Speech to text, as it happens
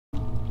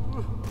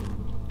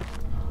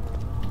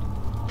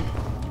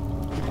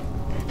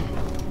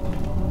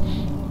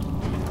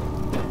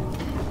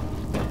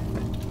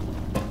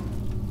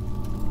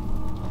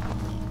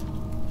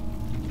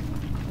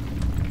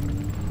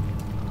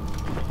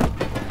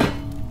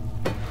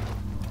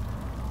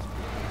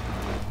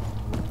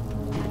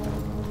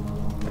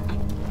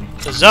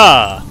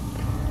Huzzah!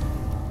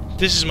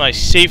 This is my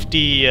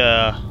safety,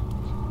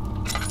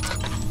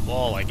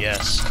 wall, I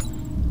guess.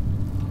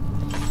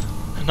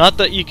 Not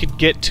that you could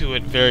get to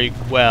it very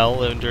well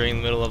during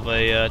the middle of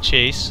a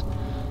chase.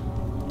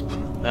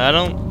 I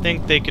don't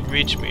think they could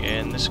reach me,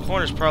 and this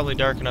corner's probably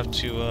dark enough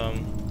to,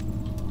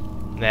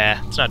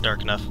 nah, it's not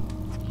dark enough.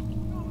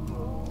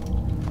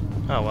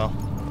 Oh well.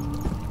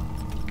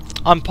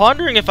 I'm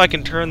pondering if I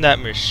can turn that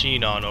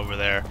machine on over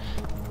there.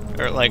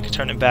 Or, like,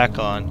 turn it back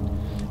on.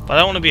 But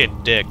I don't want to be a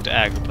dick to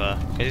Agrippa,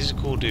 because he's a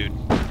cool dude.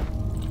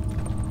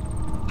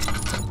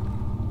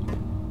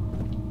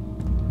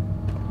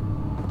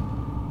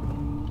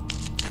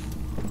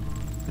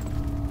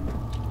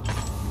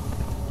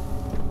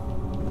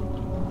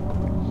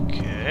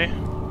 Okay.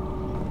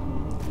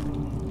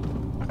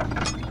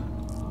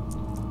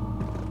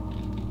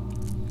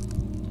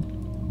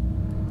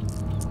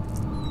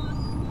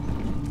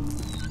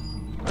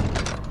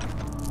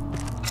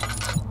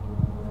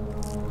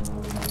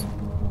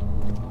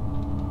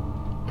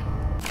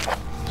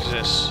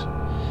 This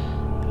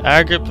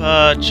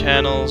Agrippa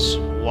channels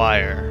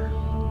wire.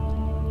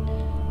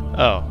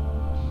 Oh,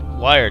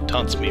 wire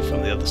taunts me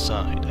from the other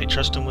side. I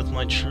trust him with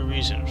my true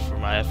reason for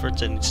my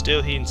efforts, and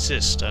still he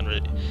insists on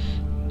it.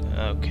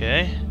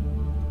 Okay.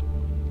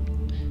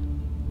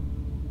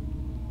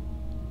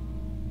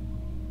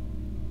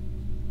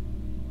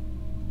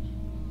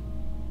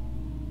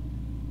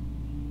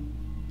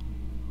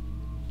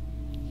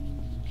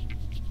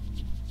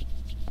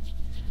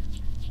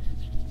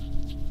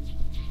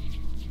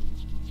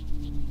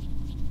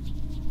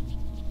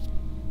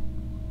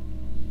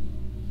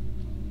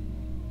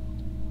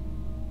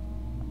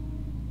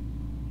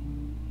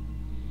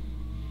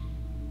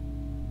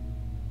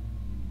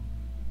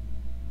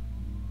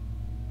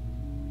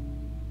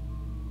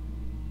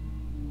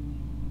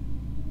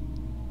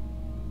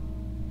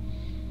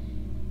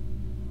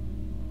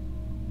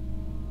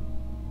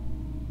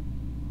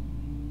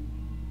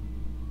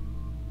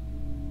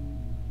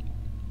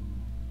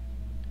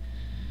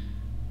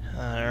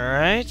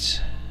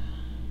 Alright.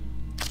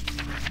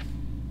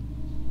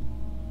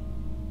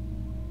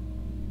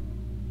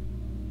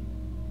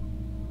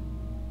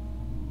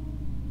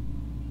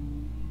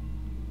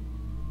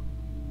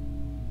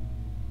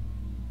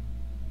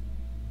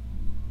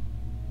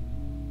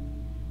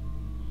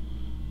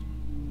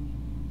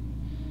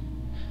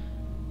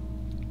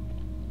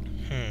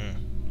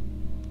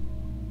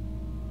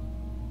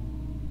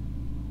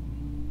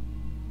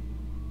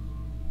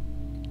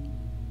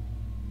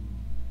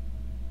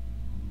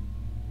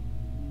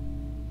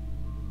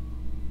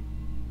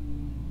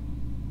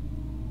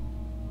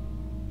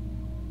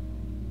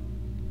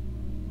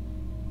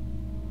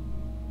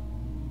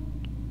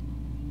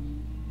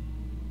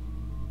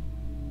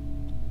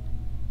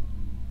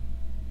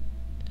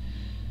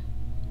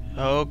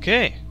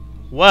 Okay.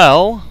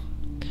 Well,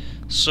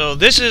 so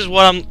this is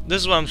what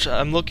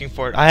I'm looking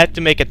for. I have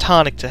to make a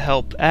tonic to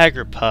help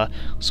Agrippa.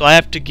 So I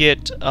have to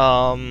get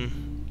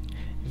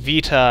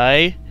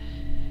Vitae,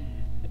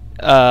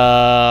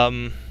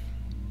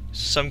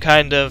 some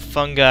kind of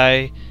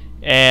fungi,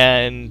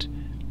 and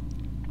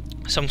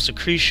some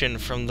secretion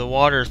from the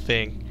water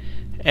thing.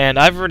 And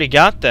I've already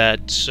got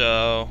that,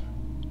 so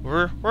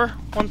we're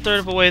 1/3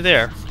 of the way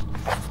there.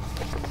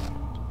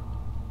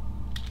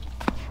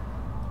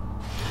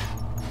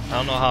 I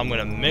don't know how I'm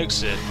gonna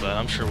mix it, but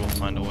I'm sure we'll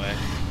find a way.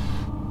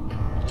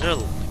 Is there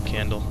a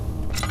candle?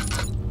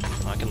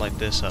 Oh, I can light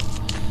this up.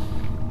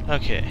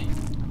 Okay.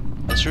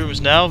 This room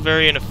is now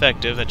very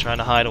ineffective at trying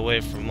to hide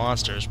away from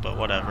monsters, but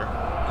whatever.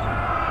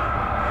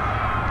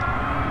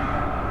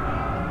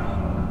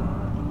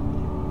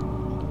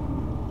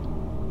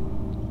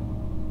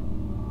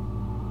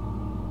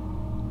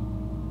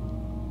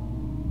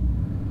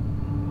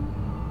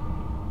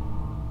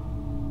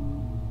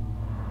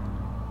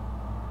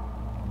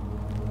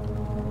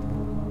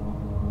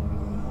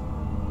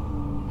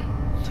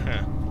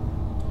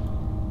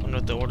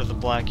 What the Order of the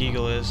Black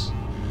Eagle is.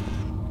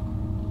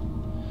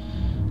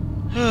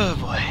 Oh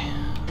boy.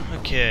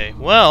 Okay,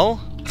 well,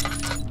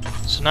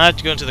 so now I have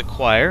to go into the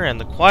choir, and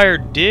the choir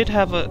did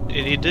have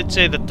it did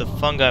say that the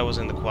fungi was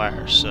in the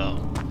choir, so.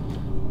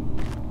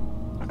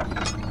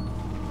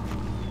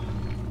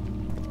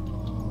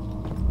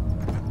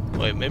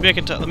 Wait, maybe I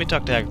can let me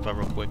talk to Agrippa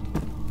real quick.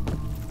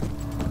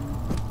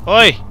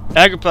 Oi!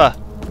 Agrippa!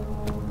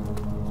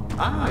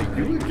 Ah,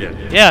 you again.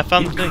 Yeah, I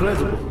found the thing.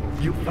 Incredible.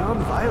 You found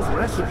Vile's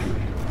recipe.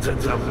 Then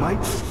there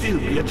might still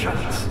be a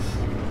chance.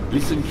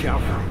 Listen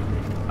carefully.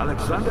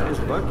 Alexander is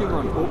working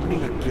on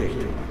opening a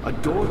gate, a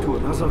door to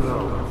another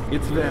realm.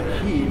 It's where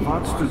he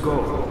wants to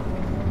go.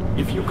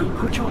 If you could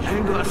put your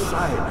anger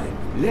aside,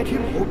 let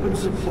him open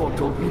the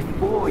portal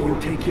before you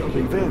take your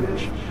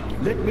revenge.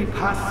 Let me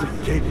pass the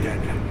gate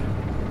then.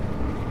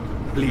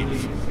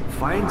 Please,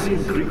 find the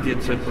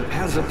ingredients and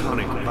prepare the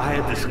tonic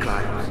via the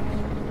scribes.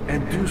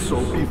 And do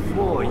so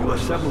before you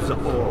assemble the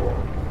ore.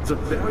 The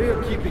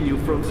barrier keeping you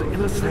from the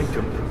inner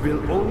sanctum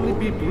will only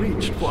be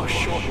breached for a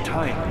short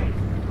time.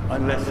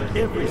 Unless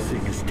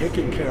everything is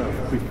taken care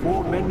of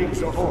before mending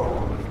the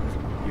ore,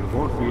 you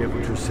won't be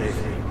able to save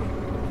me.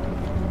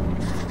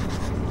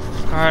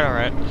 Alright,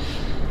 alright.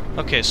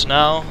 Okay, so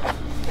now,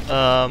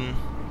 I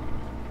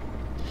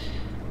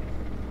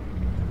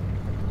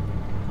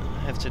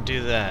have to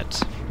do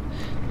that.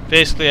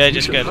 Basically, I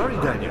just got... Hurry,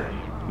 Daniel.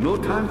 No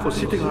time for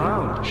sitting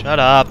around. Shut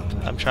up.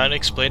 I'm trying to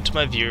explain to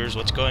my viewers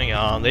what's going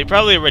on. They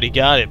probably already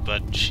got it,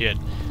 but shit.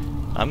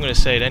 I'm gonna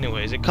say it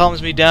anyways. It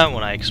calms me down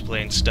when I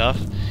explain stuff.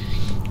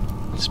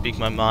 Speak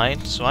my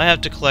mind. So I have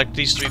to collect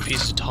these 3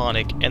 pieces of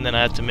tonic, and then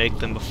I have to make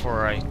them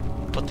before I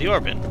put the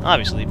orb in.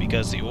 Obviously,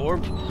 because the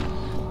orb...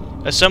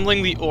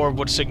 Assembling the orb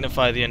would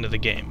signify the end of the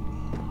game.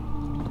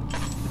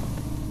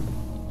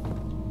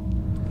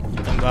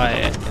 And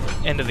by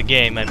end of the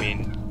game, I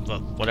mean, well,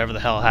 whatever the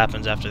hell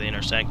happens after the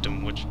Inner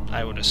Sanctum, which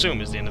I would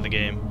assume is the end of the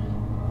game.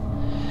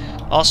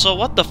 Also,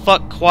 what the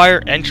fuck,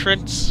 choir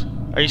entrance?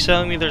 Are you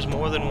telling me there's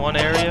more than one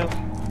area?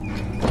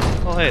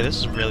 Oh hey, this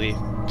is a really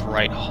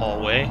bright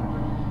hallway.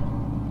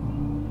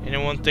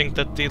 Anyone think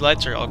that the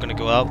lights are all gonna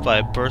go out by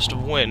a burst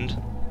of wind?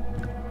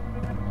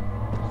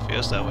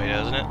 Feels that way,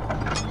 doesn't it?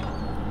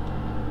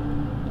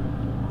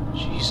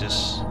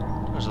 Jesus.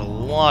 There's a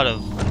lot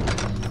of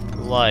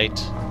light.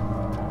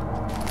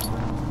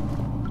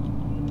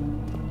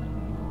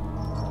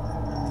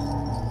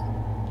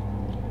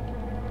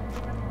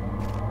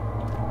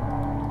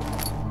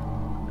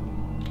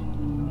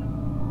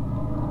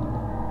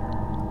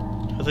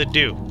 What do they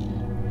do?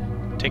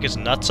 Take his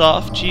nuts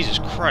off? Jesus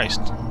Christ.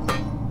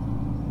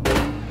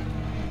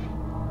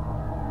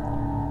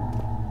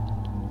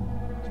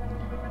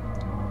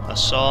 A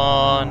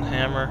saw and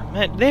hammer.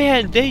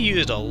 Man, they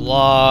used a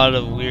lot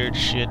of weird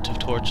shit to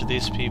torture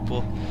these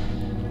people.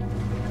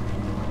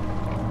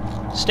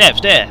 Stab,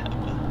 stab.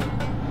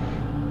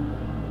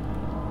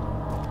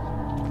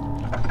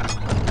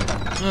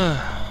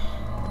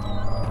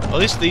 At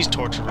least these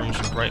torture rooms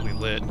were brightly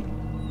lit.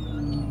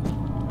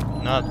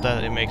 Not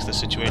that it makes the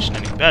situation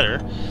any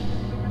better.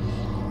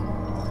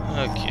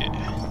 Okay.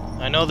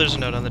 I know there's a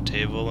note on the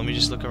table. Let me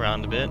just look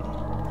around a bit.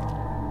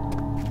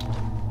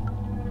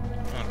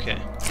 Okay.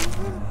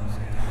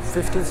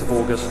 15th of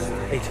August,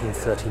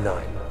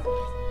 1839.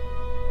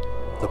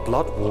 The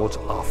blood wards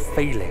are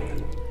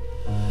failing.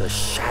 The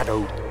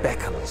shadow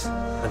beckons,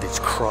 and its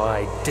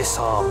cry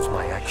disarms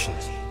my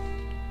actions.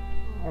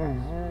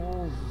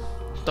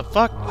 What the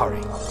fuck?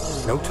 Hurry.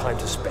 No time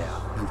to spare.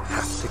 You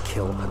have to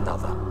kill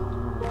another.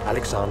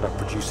 Alexander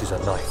produces a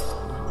knife.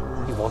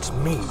 He wants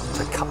me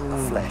to cut the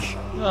flesh.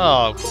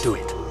 Oh. Do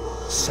it.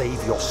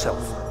 Save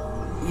yourself.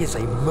 He is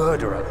a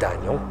murderer,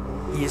 Daniel.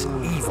 He is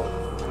evil.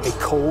 A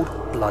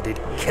cold-blooded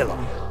killer.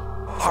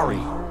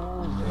 Hurry.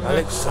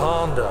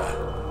 Alexander,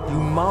 you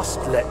must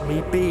let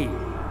me be.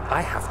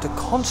 I have to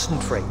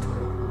concentrate.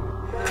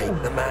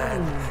 Paint the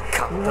man,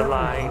 cut the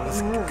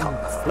lines,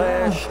 cut the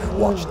flesh,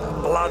 watch the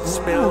blood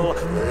spill,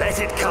 let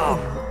it come.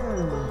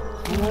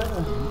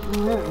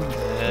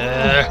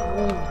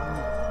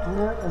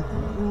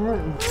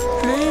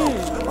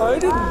 Please, I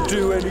didn't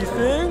do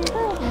anything.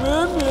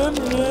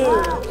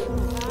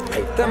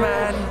 Paint the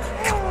man,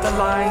 cut the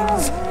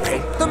lines,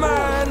 paint the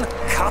man,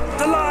 cut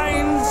the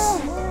lines.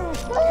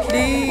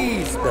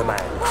 Please, the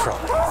man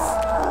cries.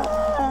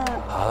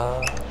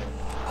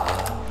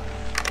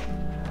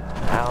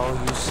 Now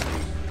you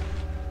sleep.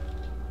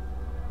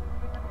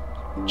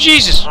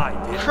 Jesus I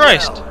did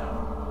Christ!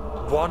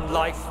 well. One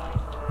life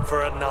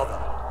for another.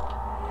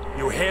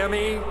 You hear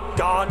me,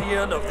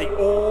 guardian of the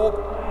orb?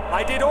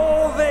 I did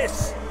all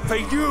this for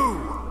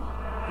you.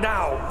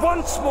 Now,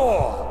 once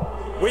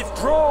more,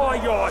 withdraw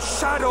your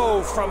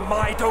shadow from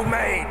my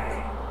domain.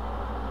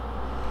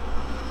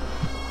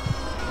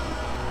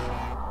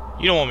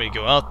 You don't want me to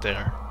go out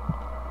there,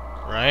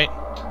 right?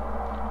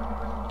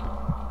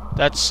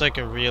 That's like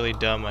a really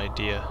dumb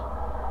idea.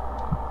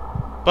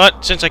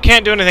 But since I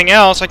can't do anything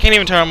else, I can't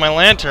even turn on my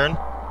lantern.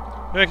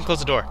 Maybe I can close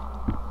the door.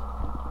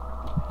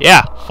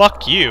 Yeah,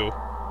 fuck you.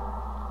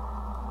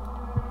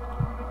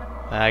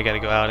 I gotta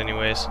go out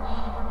anyways.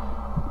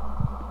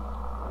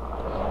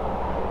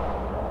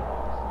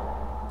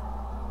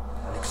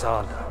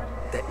 Alexander,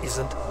 there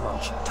isn't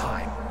much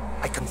time.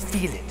 I can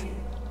feel it.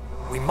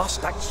 We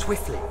must act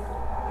swiftly.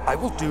 I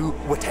will do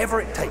whatever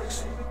it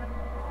takes.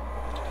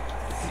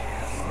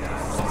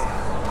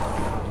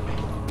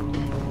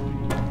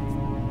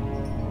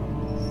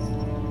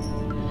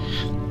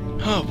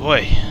 Oh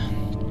boy.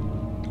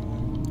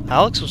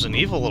 Alex was an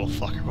evil little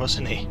fucker,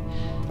 wasn't he?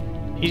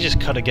 He just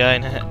cut a guy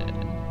in half.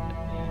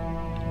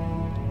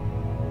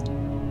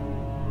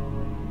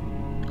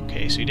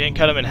 Okay, so he didn't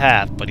cut him in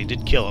half, but he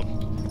did kill him.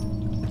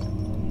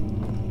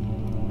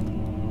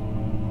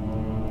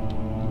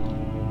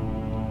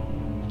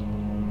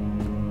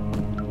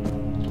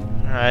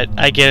 Alright,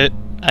 I get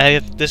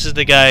it. This is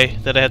the guy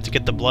that I have to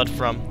get the blood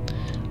from.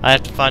 I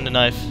have to find a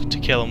knife to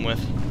kill him with.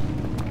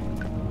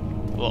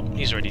 Well,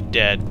 he's already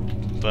dead,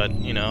 but,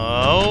 you know...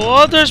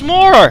 Oh, there's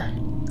more!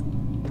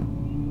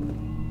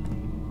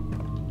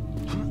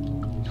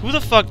 Who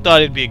the fuck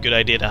thought it'd be a good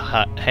idea to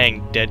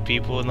hang dead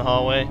people in the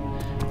hallway?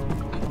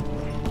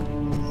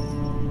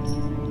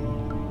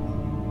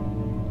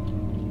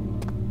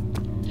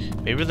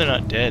 Maybe they're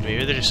not dead,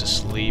 maybe they're just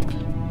asleep.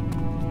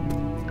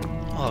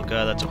 Oh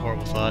god, that's a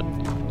horrible thought.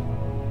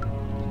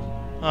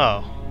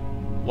 Oh.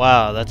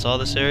 Wow, that's all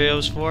this area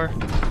was for?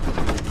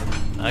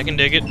 I can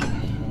dig it.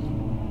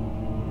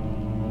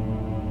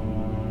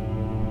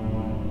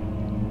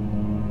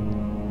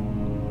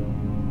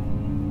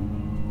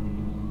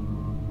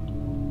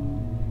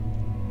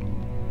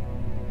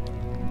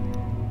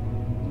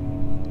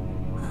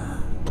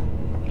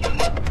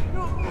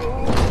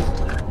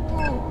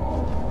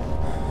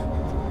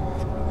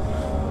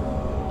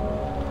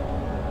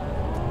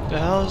 The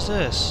hell is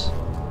this?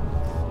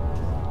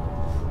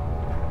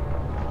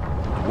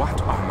 What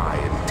are my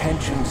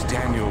intentions,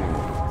 Daniel?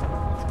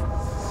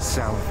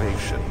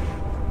 Salvation.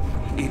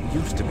 It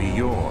used to be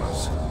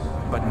yours,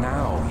 but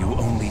now you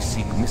only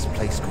seek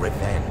misplaced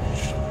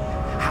revenge.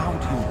 How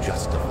do you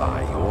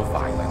justify your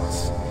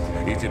violence?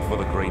 Is it for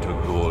the greater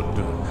good?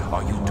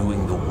 Are you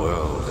doing the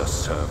world a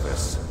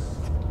service?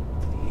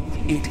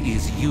 It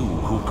is you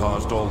who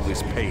caused all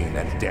this pain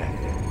and death.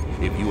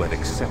 If you had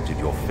accepted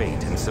your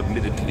fate and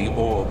submitted to the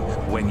orb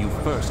when you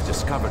first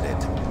discovered it,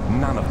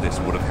 none of this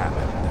would have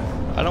happened.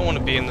 I don't want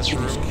to be in this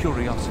room. It is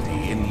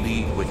curiosity in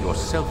league with your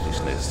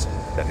selfishness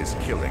that is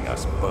killing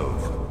us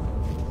both.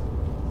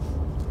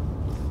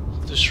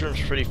 This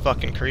room's pretty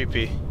fucking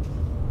creepy.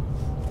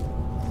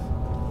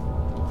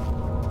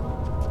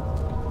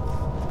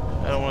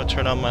 I don't want to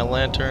turn on my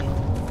lantern.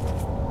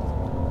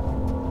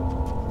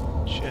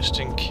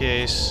 Just in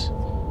case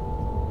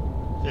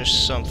there's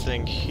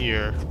something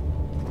here.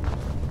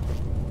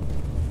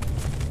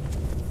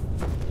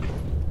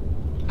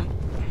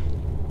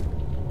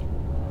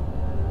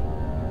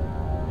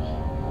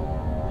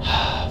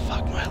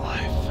 Fuck my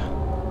life.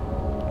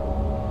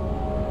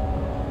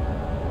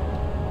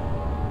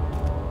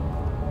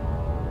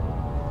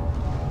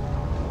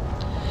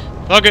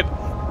 Fuck it.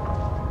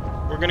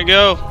 We're gonna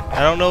go.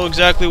 I don't know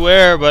exactly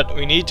where, but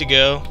we need to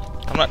go.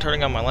 I'm not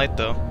turning on my light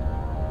though.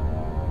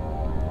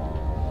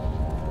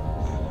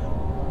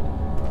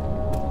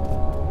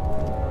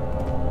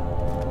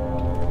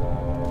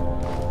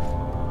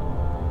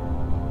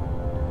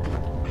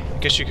 I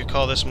guess you could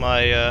call this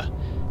my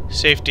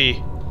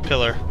safety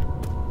pillar.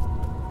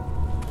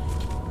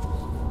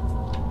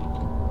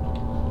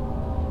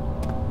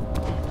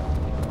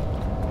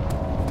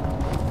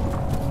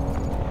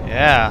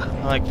 Yeah,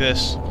 I like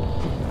this.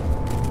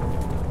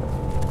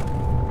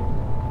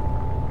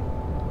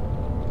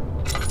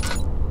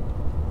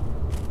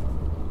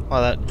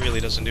 Well, that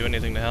really doesn't do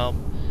anything to help.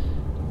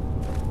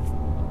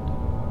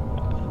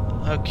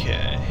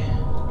 Okay.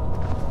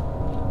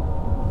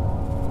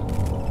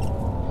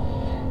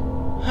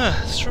 Huh,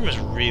 this room is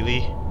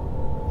really,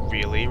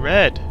 really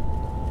red.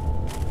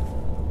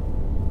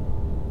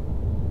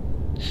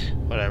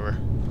 Whatever.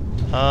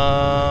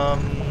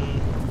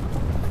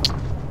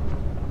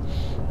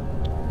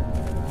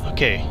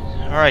 Okay,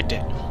 alright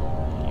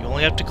Daniel. You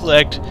only have to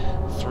collect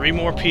 3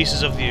 more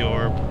pieces of the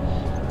orb.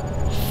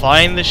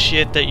 Find the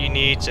shit that you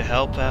need to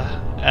help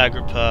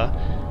Agrippa,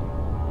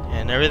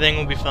 and everything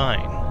will be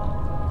fine.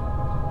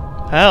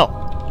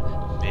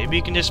 Hell, maybe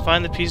you can just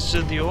find the pieces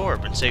of the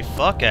orb and say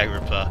fuck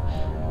Agrippa.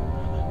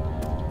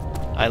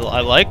 I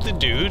like the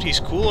dude, he's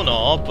cool and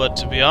all, but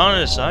to be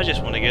honest, I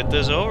just want to get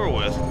this over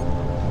with.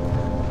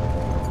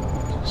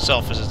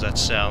 Selfish as that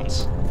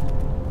sounds.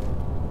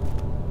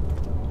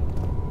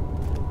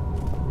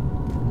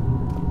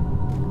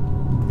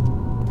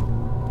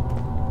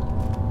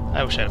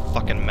 I wish I had a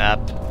fucking map.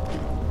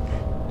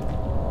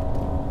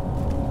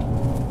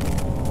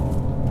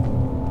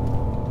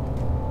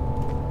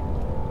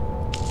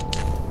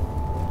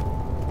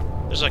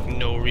 There's like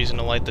no reason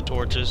to light the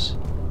torches.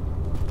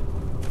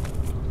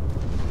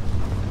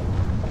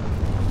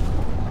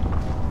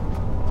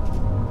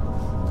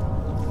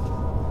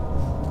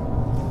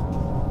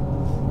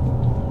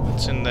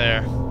 What's in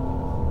there?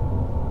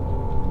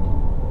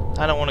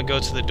 I don't want to go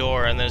to the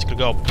door and then it's going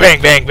to go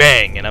bang, bang,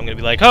 bang, and I'm going to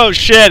be like, oh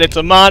shit, it's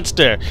a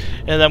monster,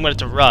 and then I'm going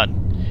to have to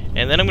run.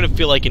 And then I'm going to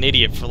feel like an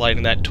idiot for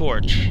lighting that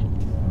torch.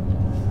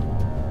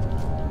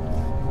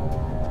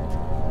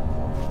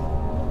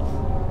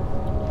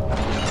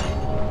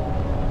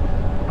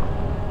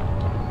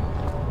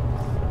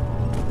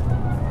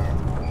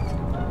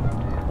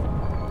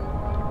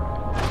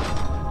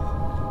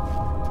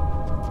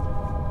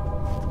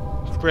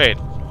 Great,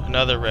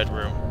 another red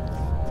room.